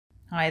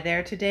Hi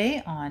there.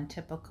 Today on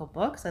Typical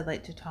Books, I'd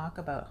like to talk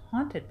about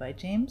Haunted by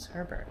James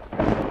Herbert.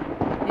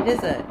 It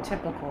is a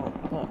typical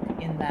book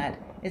in that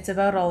it's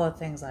about all the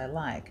things I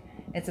like.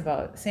 It's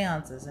about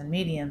seances and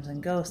mediums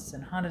and ghosts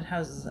and haunted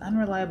houses,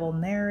 unreliable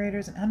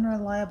narrators and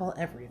unreliable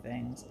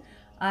everythings.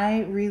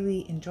 I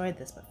really enjoyed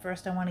this, but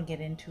first I want to get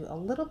into a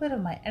little bit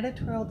of my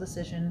editorial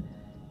decision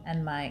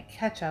and my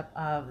catch-up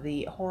of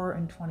the Horror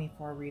in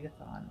 24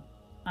 readathon.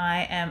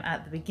 I am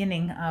at the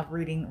beginning of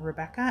reading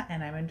Rebecca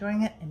and I'm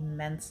enjoying it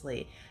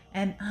immensely.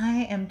 And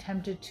I am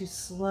tempted to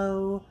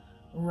slow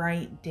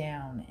right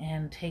down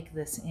and take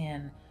this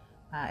in.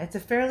 It's a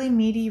fairly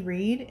meaty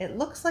read. It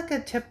looks like a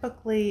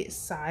typically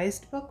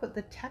sized book, but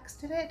the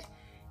text in it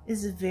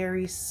is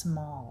very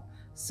small.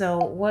 So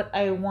what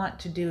I want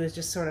to do is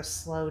just sort of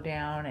slow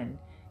down and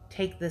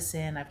take this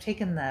in. I've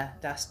taken the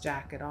dust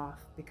jacket off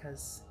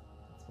because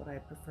what I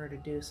prefer to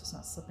do, so it's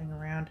not slipping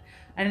around.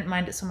 I didn't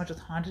mind it so much with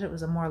Haunted. It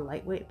was a more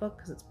lightweight book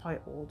because it's probably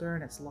older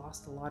and it's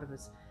lost a lot of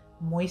its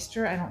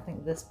moisture. I don't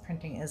think this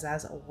printing is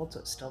as old, so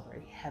it's still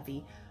very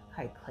heavy,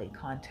 high clay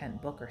content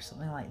book or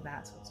something like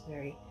that, so it's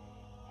very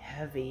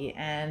heavy.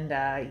 And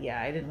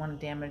yeah, I didn't want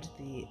to damage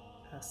the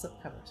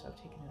slipcover, so I've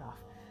taken it off.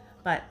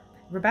 But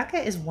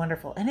Rebecca is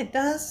wonderful, and it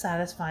does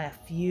satisfy a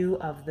few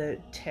of the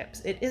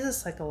tips. It is a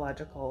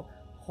psychological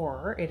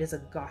horror, it is a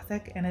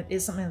gothic, and it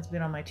is something that's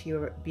been on my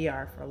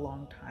TBR for a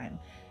long time.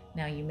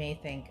 Now you may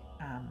think,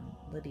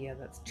 Lydia,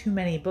 that's too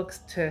many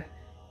books to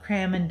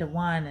cram into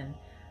one, and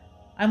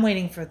I'm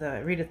waiting for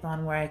the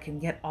readathon where I can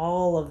get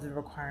all of the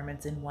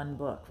requirements in one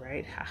book,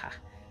 right? Haha.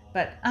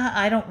 But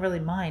I don't really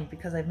mind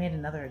because I've made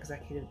another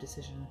executive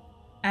decision.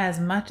 As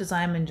much as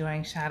I'm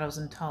enjoying Shadows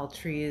and Tall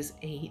Trees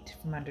 8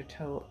 from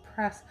Undertow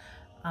Press,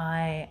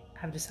 I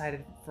have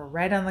decided for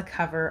Red on the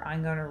cover,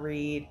 I'm going to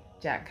read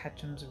Jack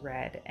Ketchum's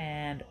Red,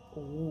 and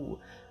ooh,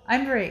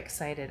 I'm very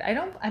excited.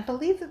 I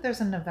believe that there's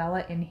a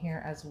novella in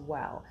here as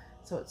well.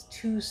 So it's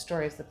two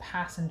stories, The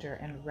Passenger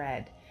and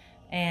Red.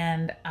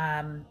 And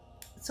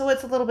so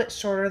it's a little bit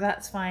shorter,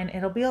 that's fine.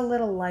 It'll be a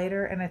little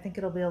lighter, and I think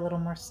it'll be a little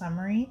more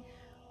summary.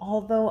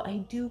 Although I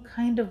do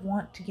kind of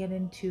want to get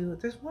into,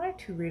 there's one or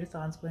two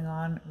readathons going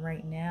on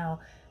right now,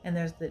 and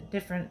there's the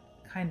different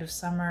kind of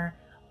summer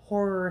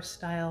horror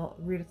style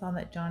readathon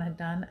that John had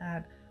done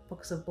at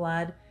Books of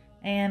Blood.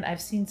 And I've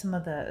seen some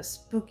of the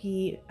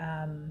spooky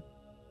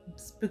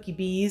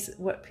bees,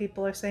 what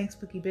people are saying,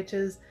 spooky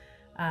bitches,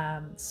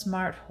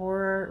 smart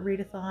horror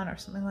readathon or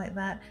something like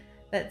that.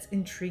 That's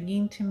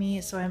intriguing to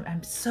me. So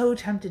I'm so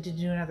tempted to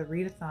do another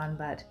readathon,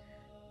 but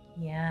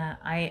yeah,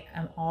 I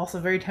am also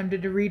very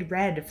tempted to read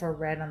Red for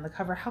Red on the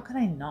cover. How can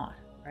I not,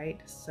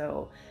 right?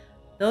 So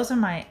those are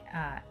my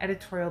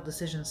editorial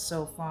decisions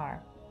so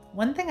far.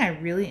 One thing I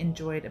really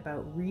enjoyed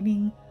about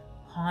reading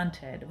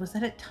Haunted was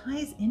that it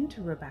ties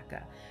into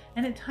Rebecca,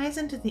 and it ties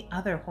into the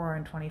other Horror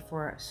in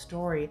 24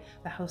 story,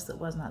 The House That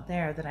Was Not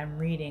There, that I'm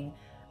reading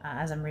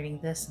as I'm reading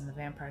this in the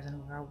Vampires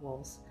and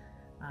Werewolves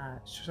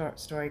short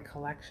story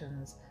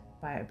collections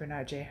by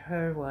Bernard J.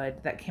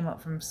 Herwood that came out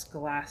from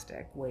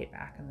Scholastic way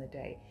back in the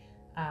day.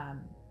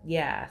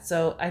 Yeah,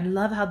 so I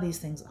love how these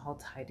things all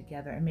tie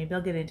together, and maybe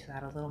I'll get into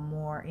that a little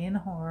more in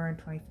Horror in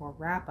 24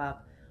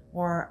 wrap-up,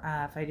 or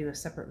if I do a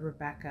separate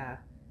Rebecca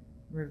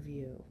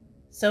review.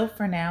 So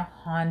for now,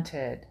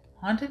 Haunted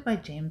by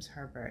James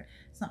Herbert.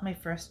 It's not my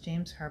first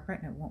James Herbert,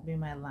 and it won't be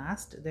my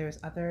last. There's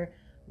other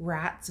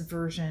Rats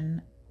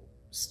version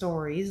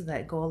stories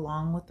that go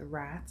along with the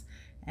Rats,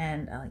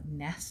 and like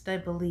Nest, I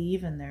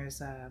believe, and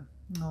there's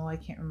I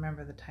can't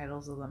remember the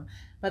titles of them,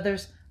 but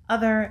there's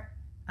other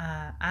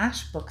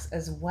Ash books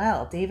as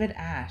well. David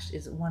Ash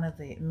is one of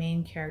the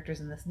main characters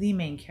in this, the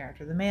main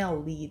character, the male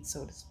lead,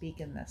 so to speak,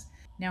 in this.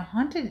 Now,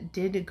 Haunted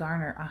did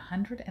garner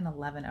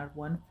 111 out of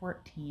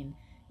 114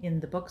 in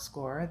the book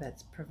score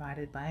that's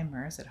provided by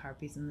Merce at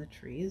Harpies in the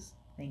Trees.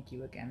 Thank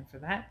you again for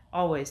that.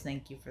 Always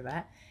thank you for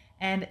that.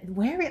 And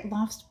where it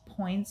lost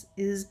points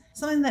is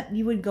something that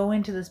you would go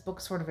into this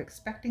book sort of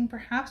expecting,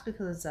 perhaps,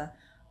 because it's a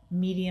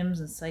mediums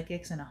and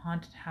psychics in a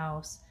haunted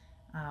house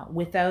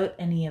without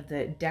any of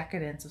the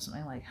decadence of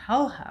something like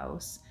Hull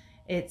House.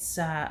 It's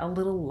a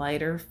little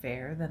lighter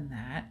fare than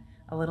that,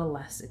 a little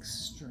less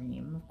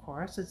extreme, of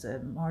course. It's a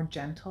more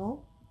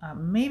gentle,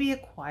 maybe a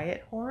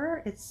quiet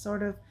horror. It's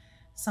sort of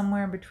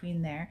somewhere in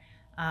between there.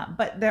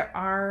 But there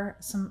are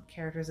some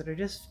characters that are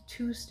just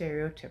too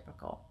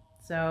stereotypical.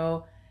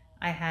 So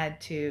I had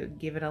to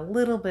give it a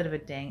little bit of a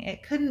ding.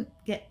 It couldn't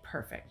get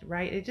perfect,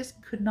 right? It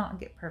just could not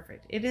get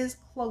perfect. It is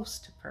close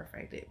to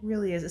perfect. It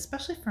really is,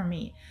 especially for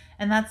me.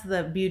 And that's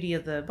the beauty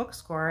of the book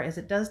score, is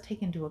it does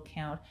take into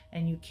account,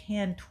 and you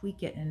can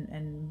tweak it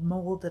and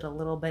mold it a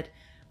little bit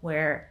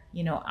where,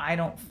 you know, I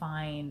don't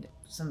find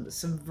some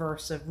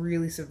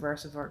really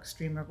subversive or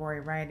extreme or gory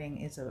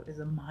writing is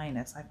a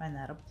minus. I find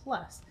that a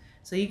plus.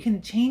 So you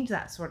can change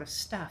that sort of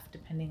stuff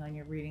depending on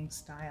your reading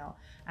style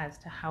as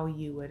to how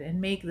you would, and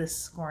make this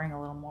scoring a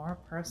little more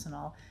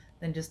personal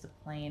than just the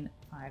plain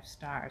 5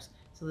 stars.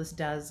 So this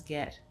does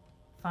get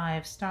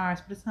 5 stars,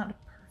 but it's not a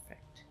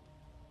perfect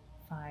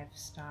 5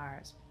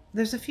 stars.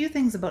 There's a few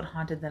things about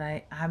Haunted that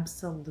I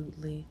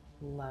absolutely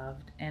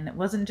loved. And it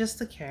wasn't just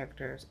the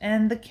characters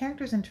and the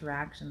characters'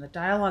 interaction. The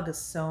dialogue is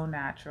so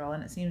natural,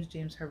 and it seems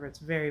James Herbert's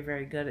very,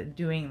 very good at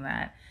doing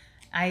that.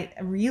 I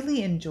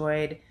really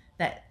enjoyed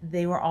that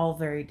they were all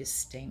very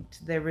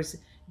distinct. There was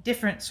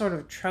different sort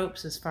of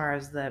tropes as far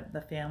as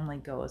the family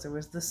goes. There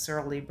was the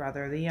surly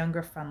brother, the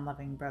younger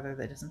fun-loving brother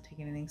that doesn't take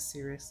anything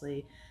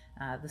seriously,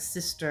 the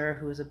sister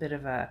who is a bit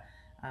of a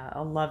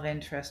love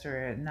interest,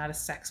 or not a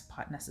sex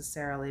pot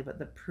necessarily, but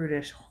the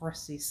prudish,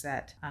 horsey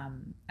set,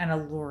 and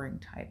alluring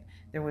type.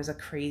 There was a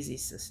crazy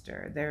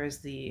sister. There is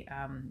the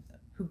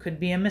who could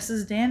be a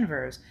Mrs.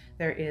 Danvers.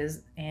 There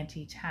is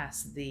Auntie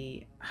Tess,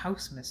 the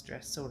house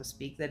mistress, so to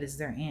speak, that is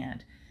their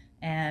aunt.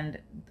 And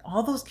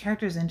all those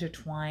characters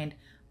intertwined.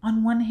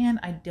 On one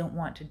hand, I don't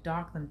want to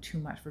dock them too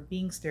much for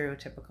being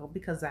stereotypical,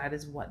 because that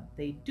is what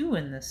they do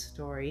in this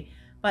story.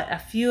 But a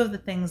few of the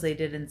things they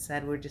did and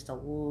said were just a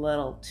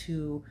little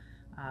too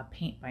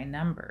paint by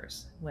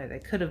numbers, where they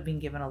could have been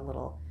given a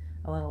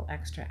little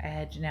extra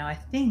edge. Now, I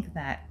think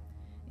that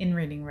in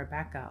reading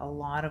Rebecca, a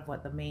lot of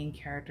what the main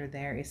character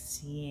there is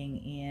seeing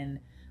in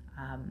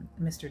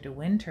Mr. De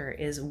Winter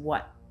is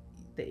what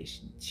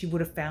she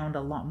would have found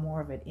a lot more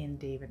of it in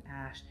David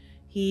Ash.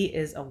 He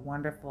is a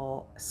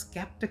wonderful,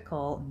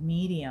 skeptical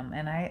medium,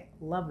 and I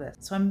love this.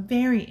 So I'm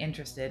very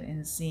interested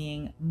in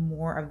seeing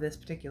more of this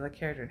particular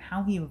character and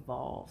how he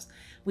evolves.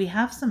 We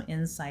have some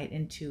insight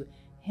into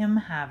him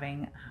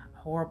having a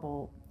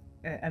horrible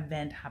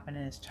event happen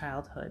in his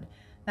childhood.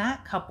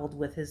 That, coupled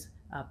with his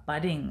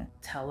budding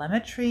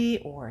telemetry,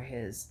 or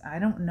his, I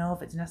don't know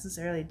if it's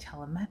necessarily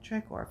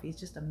telemetric, or if he's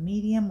just a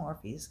medium, or if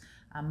he's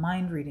a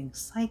mind-reading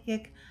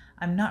psychic.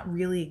 I'm not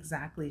really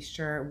exactly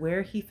sure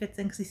where he fits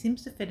in, because he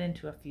seems to fit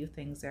into a few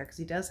things there, because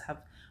he does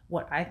have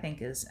what I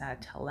think is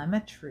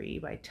telemetry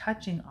by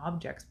touching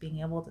objects,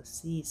 being able to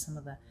see some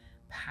of the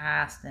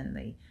past and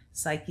the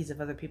psyches of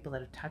other people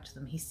that have touched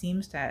them. He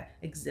seems to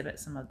exhibit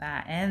some of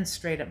that, and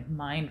straight up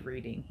mind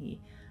reading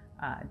he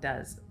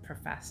does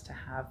profess to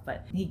have,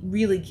 but he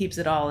really keeps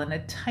it all in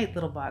a tight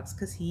little box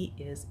because he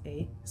is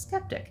a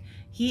skeptic.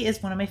 He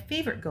is one of my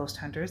favorite ghost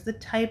hunters, the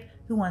type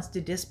who wants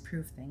to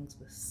disprove things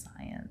with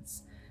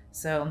science.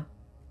 So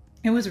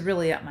it was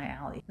really up my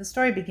alley. The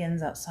story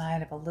begins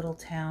outside of a little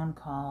town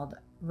called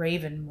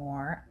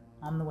Ravenmore,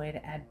 on the way to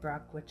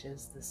Edbrook, which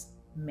is this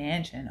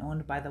mansion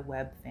owned by the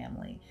Webb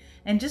family.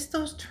 And just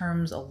those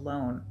terms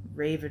alone,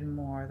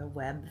 Ravenmore, the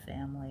Webb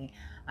family,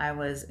 I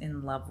was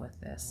in love with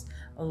this.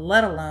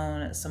 Let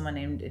alone someone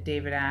named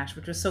David Ash,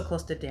 which was so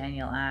close to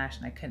Daniel Ash,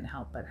 and I couldn't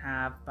help but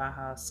have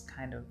Bauhaus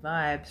kind of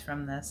vibes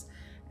from this.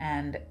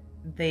 And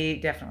they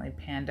definitely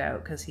panned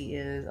out, because he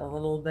is a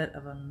little bit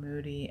of a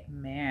moody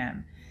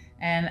man.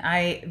 And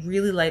I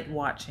really liked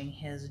watching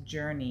his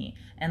journey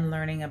and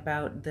learning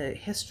about the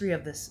history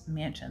of this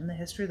mansion, the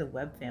history of the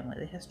Webb family,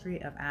 the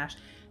history of Ash,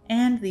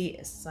 and the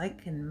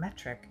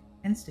psychometric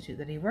institute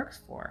that he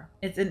works for.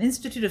 It's an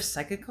institute of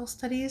psychical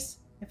studies,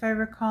 if I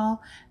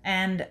recall.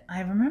 And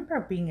I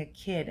remember being a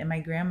kid and my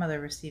grandmother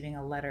receiving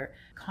a letter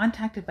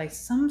contacted by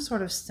some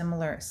sort of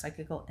similar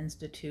psychical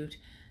institute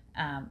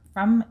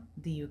from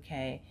the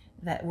UK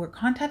that were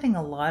contacting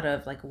a lot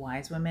of like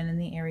wise women in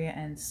the area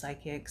and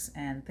psychics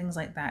and things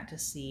like that to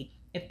see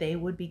if they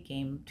would be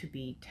game to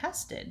be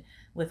tested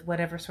with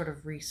whatever sort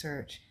of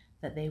research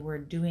that they were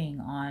doing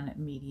on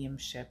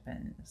mediumship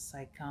and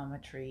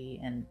psychometry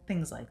and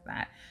things like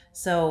that.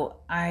 So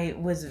I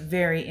was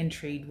very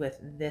intrigued with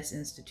this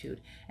institute.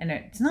 And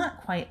it's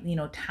not quite,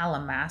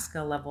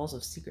 Talamasca levels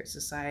of secret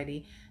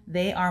society.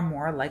 They are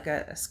more like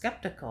a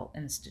skeptical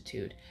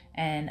institute.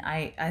 And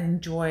I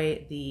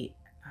enjoy the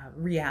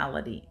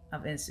reality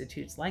of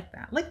institutes like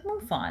that, like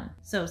MUFON.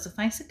 So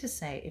suffice it to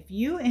say, if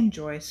you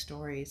enjoy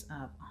stories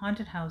of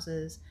haunted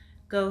houses,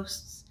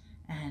 ghosts,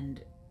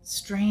 and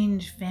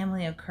strange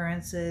family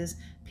occurrences,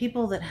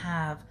 people that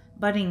have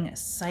budding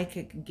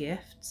psychic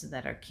gifts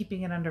that are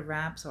keeping it under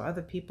wraps, or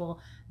other people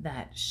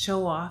that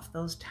show off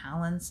those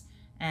talents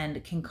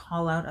and can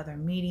call out other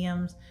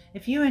mediums.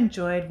 If you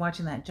enjoyed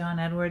watching that John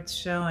Edwards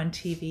show on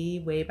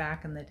TV way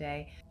back in the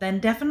day, then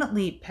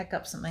definitely pick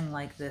up something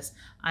like this.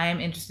 I am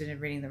interested in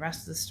reading the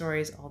rest of the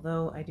stories,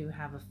 although I do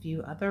have a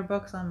few other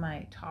books on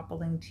my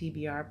toppling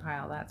TBR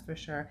pile, that's for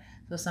sure.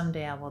 So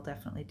someday I will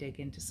definitely dig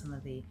into some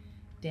of the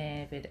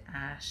David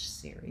Ash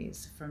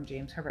series from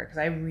James Herbert, because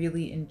I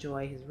really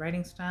enjoy his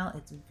writing style.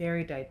 It's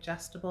very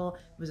digestible.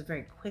 It was a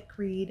very quick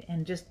read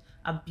and just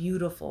a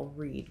beautiful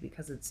read,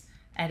 because it's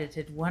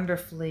edited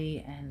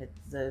wonderfully and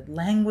the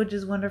language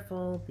is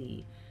wonderful.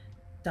 The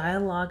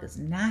dialogue is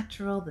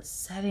natural. The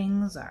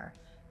settings are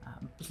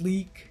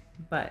bleak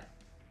but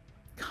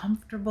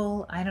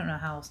comfortable. I don't know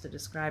how else to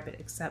describe it,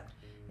 except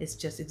it's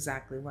just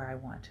exactly where I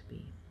want to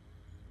be.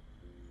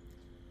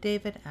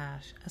 David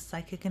Ash, a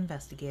psychic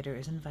investigator,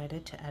 is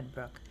invited to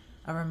Edbrook,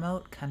 a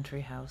remote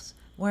country house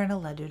where an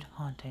alleged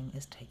haunting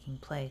is taking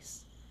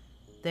place.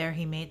 There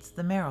he meets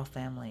the Merrill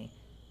family,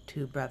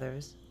 two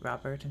brothers,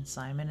 Robert and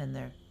Simon, and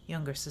their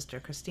younger sister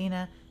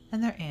Christina,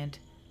 and their aunt,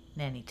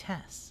 Nanny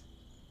Tess.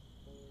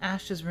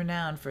 Ash is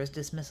renowned for his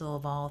dismissal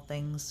of all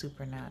things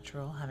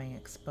supernatural, having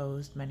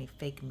exposed many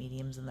fake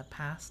mediums in the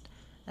past,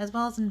 as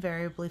well as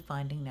invariably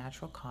finding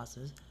natural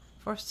causes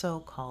for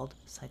so-called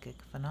psychic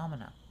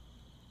phenomena.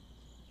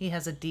 He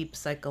has a deep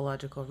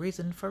psychological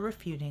reason for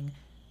refuting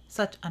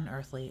such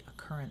unearthly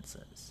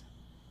occurrences.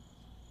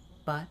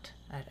 But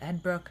at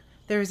Edbrook,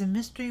 there is a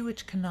mystery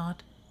which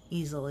cannot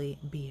easily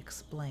be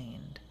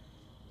explained.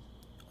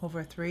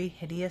 Over 3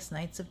 hideous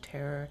nights of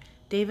terror,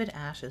 David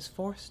Ashe is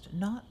forced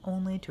not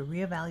only to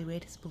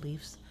reevaluate his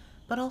beliefs,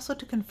 but also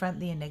to confront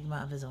the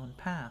enigma of his own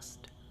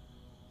past.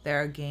 There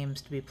are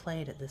games to be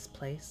played at this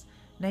place,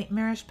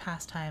 nightmarish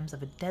pastimes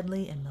of a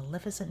deadly and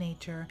maleficent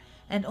nature,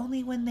 and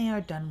only when they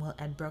are done will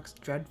Edbrook's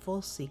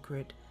dreadful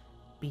secret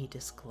be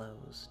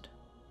disclosed.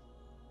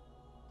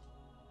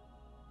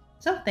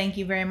 So thank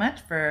you very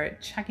much for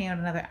checking out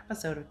another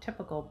episode of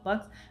Typical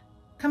Books.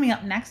 Coming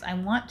up next, I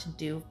want to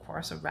do, of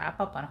course, a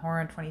wrap-up on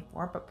Horror in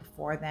 24, but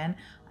before then,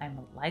 I'm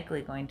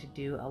likely going to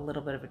do a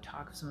little bit of a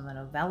talk of some of the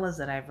novellas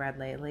that I've read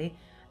lately,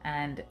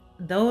 and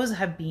those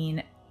have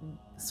been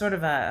sort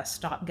of a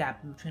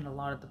stopgap between a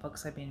lot of the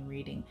books I've been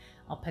reading.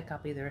 I'll pick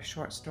up either a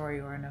short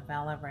story or a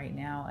novella right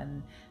now,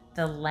 and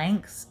the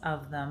lengths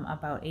of them,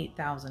 about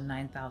 8,000,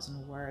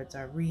 9,000 words,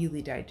 are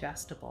really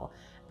digestible,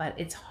 but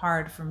it's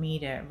hard for me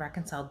to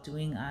reconcile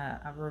doing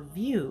a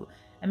review.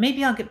 And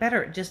maybe I'll get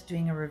better at just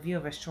doing a review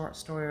of a short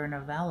story or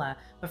novella,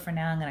 but for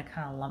now I'm going to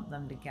kind of lump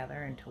them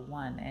together into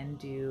one and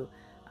do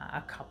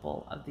a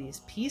couple of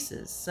these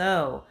pieces.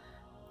 So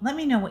let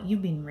me know what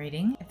you've been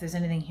reading. If there's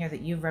anything here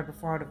that you've read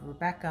before out of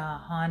Rebecca,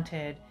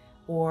 Haunted,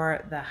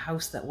 or The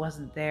House That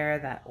Wasn't There,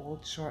 that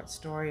old short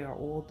story, or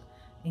old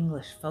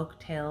English folk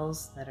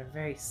tales that are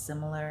very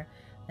similar,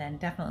 then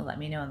definitely let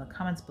me know in the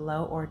comments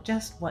below, or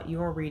just what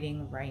you're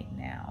reading right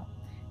now.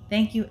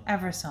 Thank you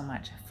ever so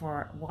much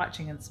for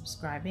watching and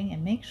subscribing,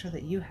 and make sure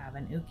that you have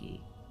an ooky,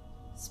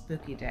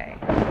 spooky day.